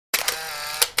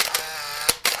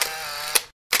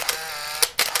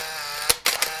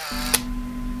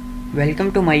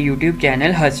Welcome to my YouTube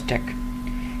channel HuzzTech.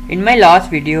 In my last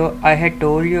video I had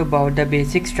told you about the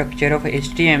basic structure of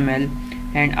HTML,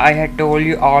 and I had told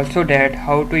you also that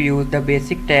how to use the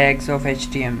basic tags of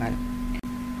HTML,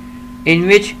 in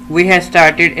which we had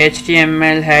started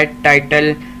HTML head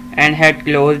title and had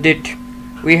closed it.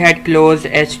 We had closed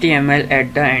HTML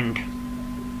at the end.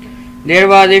 There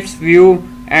was its view,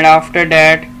 and after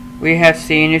that we have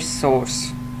seen its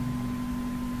source.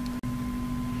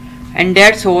 And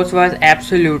that source was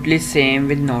absolutely same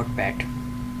with Notepad.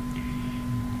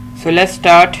 So let's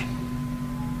start.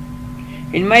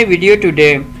 In my video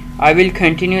today, I will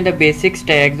continue the basic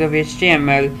tags of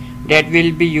HTML that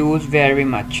will be used very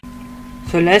much.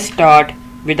 So let's start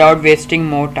without wasting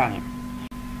more time.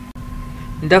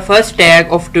 The first tag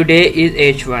of today is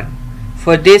h1.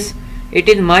 For this, it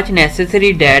is much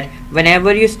necessary that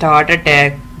whenever you start a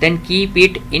tag, then keep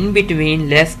it in between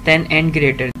less than and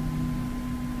greater.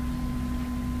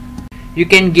 You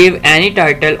can give any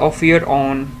title of your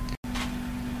own.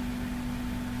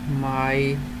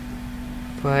 My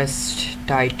first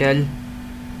title.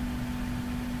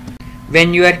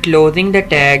 When you are closing the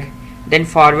tag, then /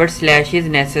 is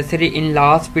necessary in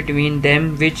last between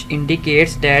them, which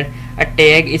indicates that a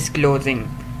tag is closing.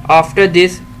 After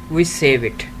this, we save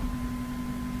it.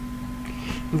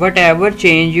 Whatever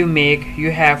change you make,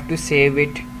 you have to save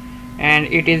it, and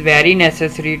it is very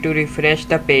necessary to refresh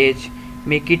the page.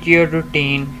 Make it your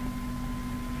routine.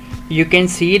 You can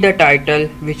see the title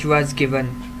which was given.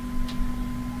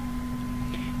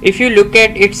 If you look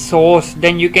at its source,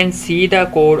 then you can see the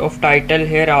code of title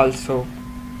here also.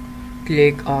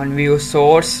 Click on view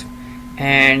source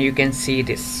and you can see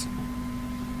this.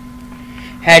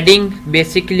 Heading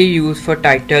basically used for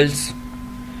titles.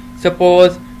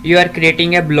 Suppose you are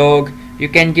creating a blog, you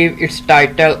can give its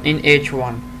title in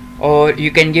h1, or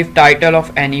you can give title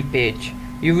of any page.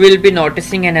 You will be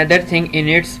noticing another thing in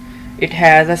it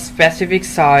has a specific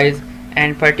size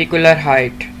and particular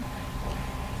height.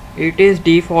 It is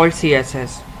default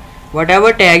CSS.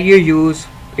 Whatever tag you use,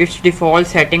 its default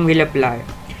setting will apply.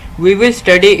 We will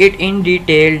study it in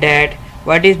detail, that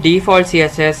what is default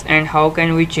CSS and how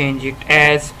can we change it,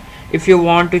 as if you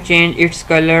want to change its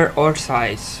color or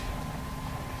size.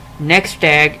 Next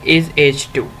tag is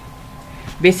h2.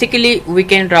 Basically we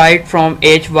can write from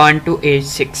h1 to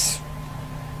h6.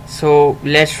 So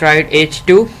let's write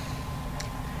h2.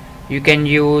 You can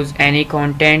use any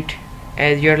content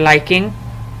as your liking.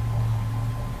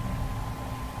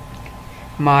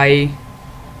 My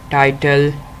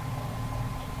title,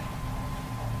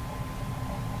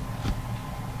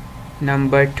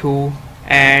 number 2,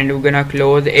 and we're gonna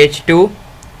close h2,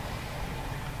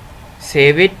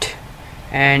 save it,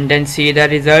 and then see the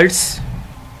results.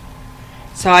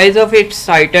 Size of its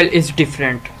title is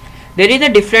different. There is a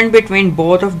difference between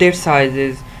both of their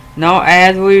sizes. Now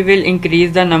as we will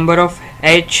increase the number of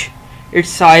h, its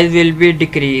size will be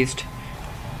decreased.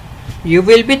 You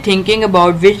will be thinking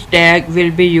about which tag will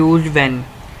be used when.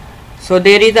 So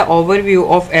there is an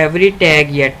overview of every tag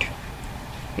yet.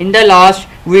 In the last,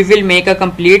 we will make a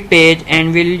complete page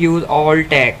and will use all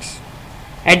tags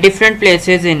at different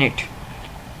places in it.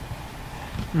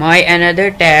 My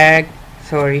another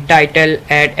title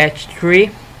at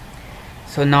h3.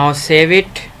 So now save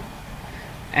it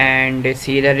and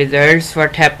see the results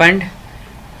what happened.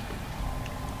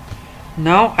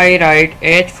 Now I write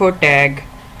h4 tag,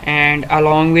 and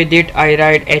along with it I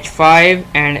write h5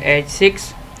 and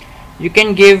h6. You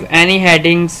can give any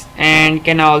headings and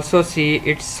can also see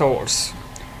its source.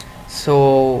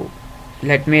 So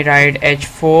let me write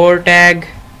h4 tag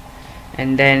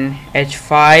and then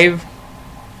h5,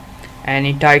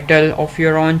 any title of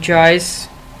your own choice,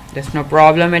 there's no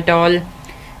problem at all.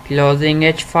 Closing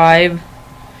h5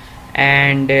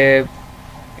 and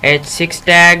h6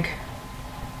 tag,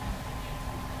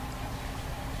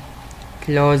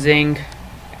 closing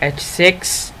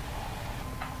h6.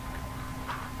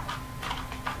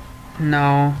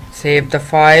 Now save the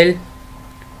file,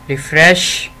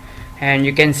 refresh, and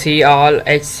you can see all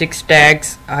h6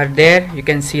 tags are there. You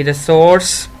can see the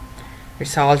source,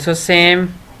 it's also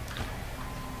same.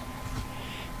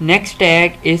 Next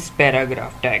tag is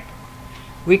paragraph tag.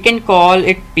 We can call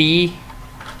it p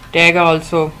tag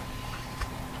also.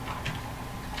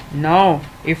 Now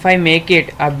if I make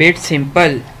it a bit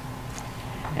simple,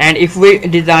 and if we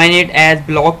design it as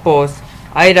blog post,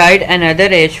 I write another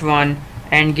h1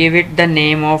 and give it the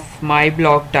name of my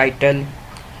blog title,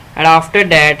 and after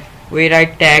that we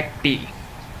write tag p,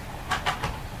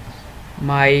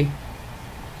 my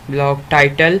blog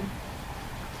title,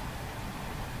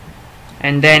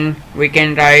 and then we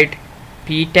can write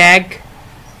p tag.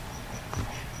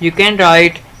 You can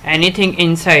write anything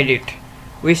inside it.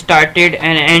 We started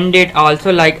and end it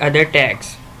also like other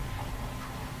tags.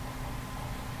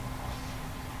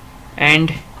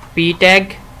 And p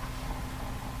tag,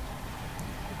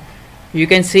 you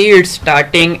can see it's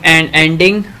starting and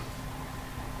ending.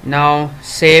 Now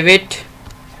save it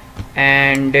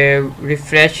and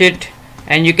refresh it,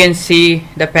 and you can see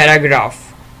the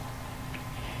paragraph.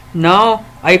 Now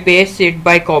I paste it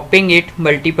by copying it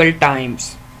multiple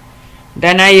times.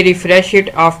 Then I refresh it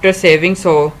after saving,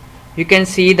 so you can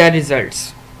see the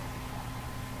results.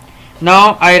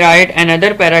 Now I write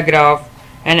another paragraph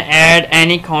and add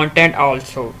any content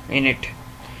also in it,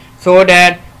 so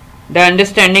that the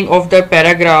understanding of the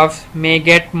paragraphs may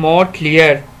get more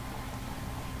clear.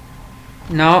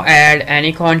 Now add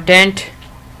any content,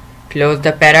 close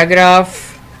the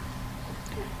paragraph,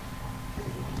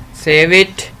 save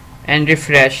it and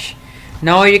refresh.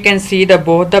 Now you can see that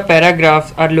both the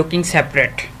paragraphs are looking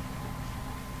separate.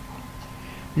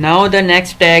 Now the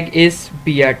next tag is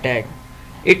br tag.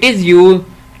 It is used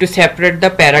to separate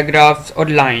the paragraphs or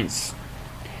lines.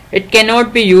 It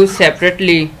cannot be used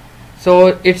separately,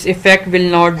 so its effect will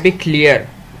not be clear.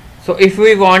 So if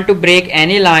we want to break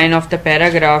any line of the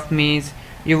paragraph, means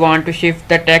you want to shift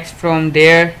the text from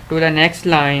there to the next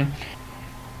line,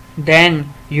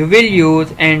 then you will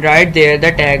use and write there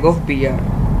the tag of br.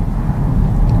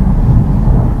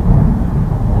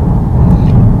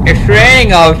 It's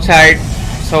raining outside,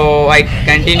 so I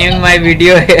continuing my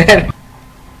video here.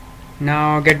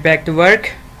 Now get back to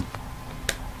work.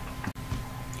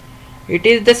 It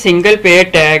is the single pair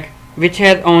tag which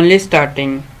has only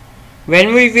starting.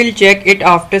 When we will check it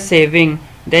after saving,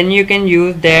 then you can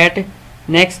use that.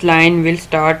 Next line will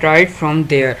start right from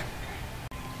there.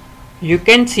 You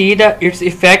can see its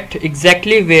effect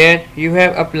exactly where you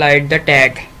have applied the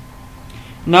tag.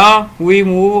 Now we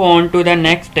move on to the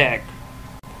next tag.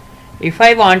 If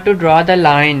I want to draw the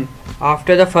line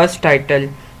after the first title,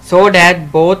 so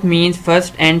that both means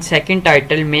first and second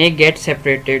title may get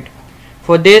separated,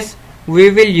 for this we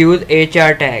will use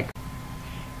HR tag.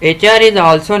 HR is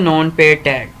also non-paired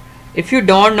tag. If you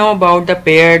don't know about the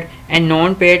paired and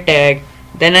non-paired tag,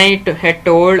 then I had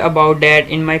told about that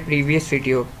in my previous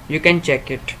video. You can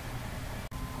check it.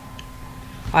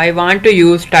 I want to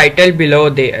use title below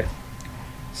there,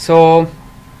 so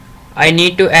I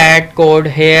need to add code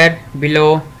here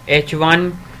below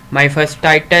h1, my first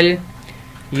title,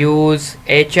 use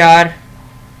HR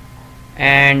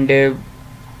and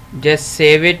just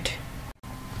save it.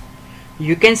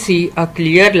 You can see a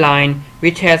clear line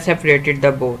which has separated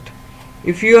the both.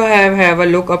 If you have a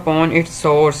look upon its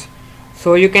source,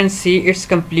 so you can see its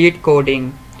complete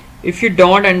coding. If you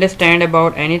don't understand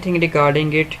about anything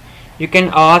regarding it, you can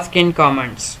ask in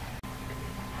comments.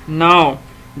 Now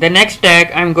the next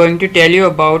tag I'm going to tell you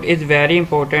about is very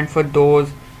important for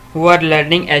those who are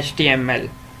learning HTML,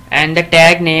 and the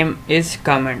tag name is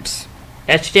comments.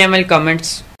 HTML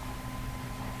comments.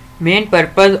 Main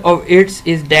purpose of it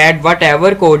is that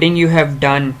whatever coding you have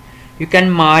done, you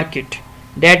can mark it,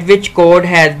 that which code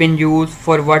has been used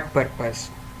for what purpose.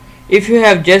 If you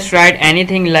have just write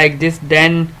anything like this,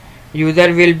 then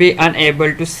user will be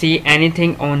unable to see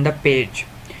anything on the page.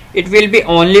 It will be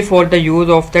only for the use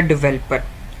of the developer.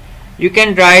 You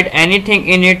can write anything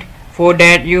in it, for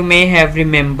that you may have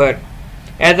remembered.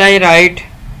 As I write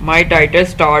my title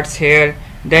starts here,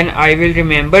 then I will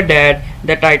remember that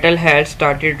the title has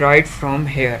started right from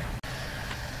here.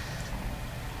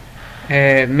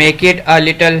 Make it a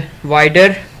little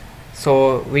wider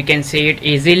so we can see it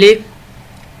easily.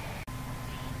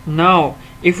 Now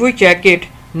if we check it,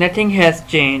 nothing has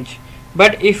changed,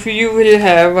 but if you will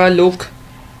have a look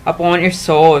upon its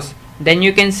source, then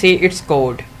you can see its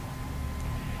code.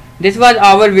 This was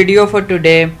our video for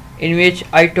today, in which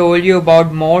I told you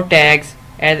about more tags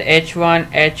as h1,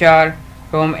 hr,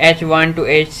 from h1 to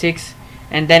h6,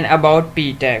 and then about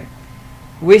p tag.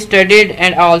 We studied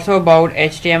and also about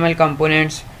HTML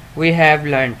components we have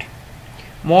learnt.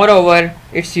 Moreover,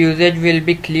 its usage will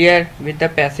be clear with the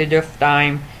passage of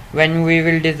time when we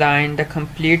will design the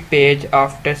complete page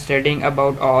after studying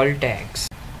about all tags.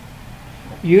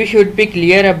 You should be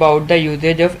clear about the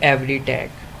usage of every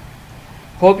tag.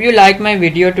 Hope you like my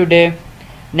video today.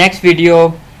 Next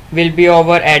video will be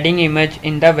over adding image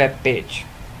in the web page.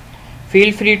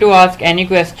 Feel free to ask any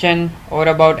question or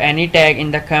about any tag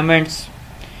in the comments,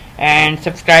 and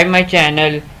subscribe my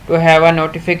channel to have a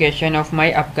notification of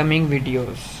my upcoming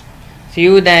videos. See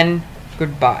you then.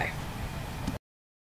 Goodbye.